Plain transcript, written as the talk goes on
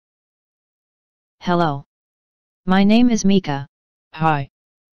Hello. My name is Mika. Hi.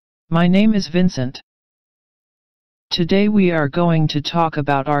 My name is Vincent. Today we are going to talk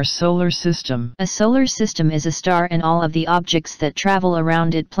about our solar system. A solar system is a star and all of the objects that travel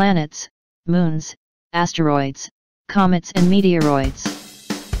around it: planets, moons, asteroids, comets and meteoroids.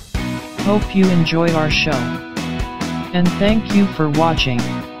 Hope you enjoy our show. And thank you for watching.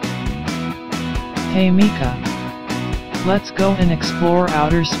 Hey Mika. Let's go and explore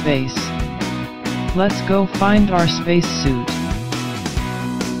outer space. Let's go find our spacesuit.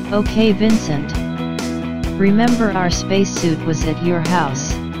 Okay Vincent. Remember our spacesuit was at your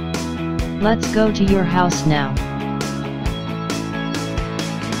house. Let's go to your house now.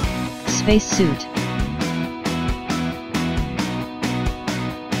 Spacesuit.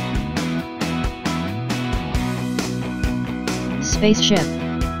 Spaceship.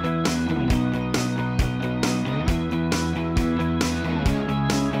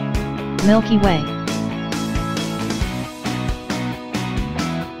 Milky Way.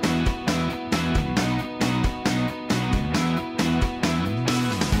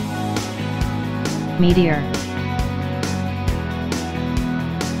 Meteor.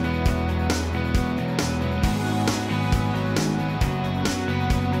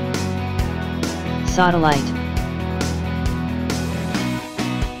 Satellite.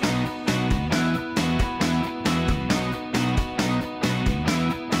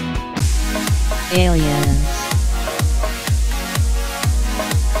 Aliens.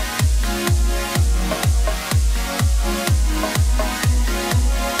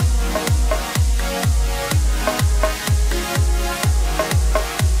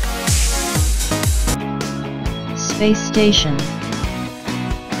 Space station.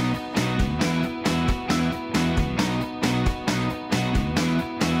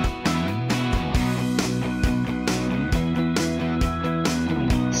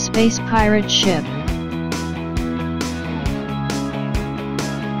 Space pirate ship.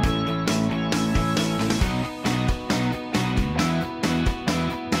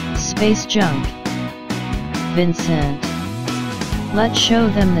 Space junk. Vincent. Let's show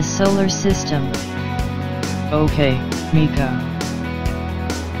them the solar system. Okay, Mika.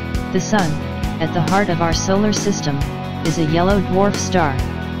 The Sun, at the heart of our solar system, is a yellow dwarf star,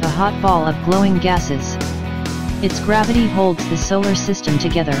 a hot ball of glowing gases. Its gravity holds the solar system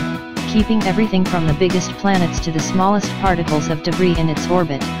together, keeping everything from the biggest planets to the smallest particles of debris in its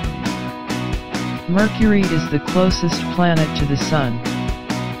orbit. Mercury is the closest planet to the Sun.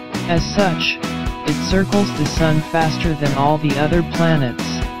 As such, it circles the Sun faster than all the other planets.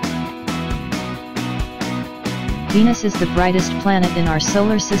 Venus is the brightest planet in our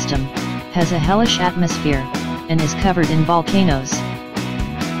solar system, has a hellish atmosphere, and is covered in volcanoes.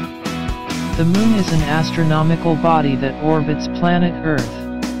 The Moon is an astronomical body that orbits planet Earth.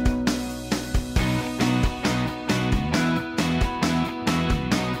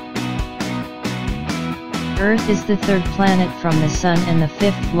 Earth is the third planet from the Sun and the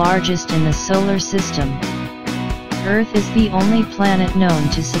fifth largest in the solar system. Earth is the only planet known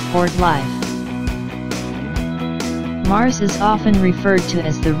to support life. Mars is often referred to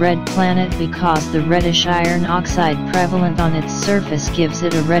as the red planet because the reddish iron oxide prevalent on its surface gives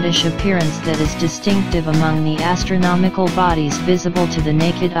it a reddish appearance that is distinctive among the astronomical bodies visible to the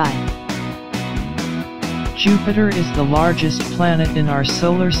naked eye. Jupiter is the largest planet in our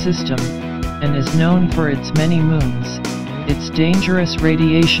solar system, and is known for its many moons, its dangerous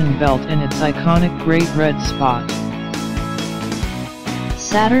radiation belt and its iconic Great Red Spot.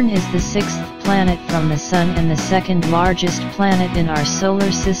 Saturn is the sixth planet from the Sun and the second largest planet in our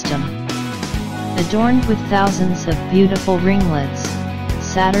solar system. Adorned with thousands of beautiful ringlets,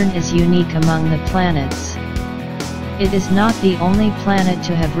 Saturn is unique among the planets. It is not the only planet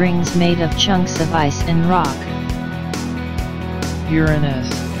to have rings made of chunks of ice and rock. Uranus.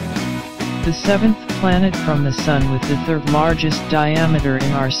 The seventh planet from the Sun with the third largest diameter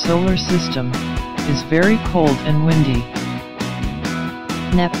in our solar system, is very cold and windy.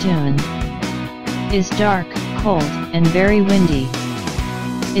 Neptune is dark, cold, and very windy.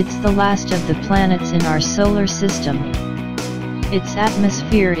 It's the last of the planets in our solar system. Its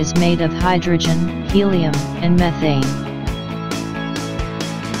atmosphere is made of hydrogen, helium, and methane.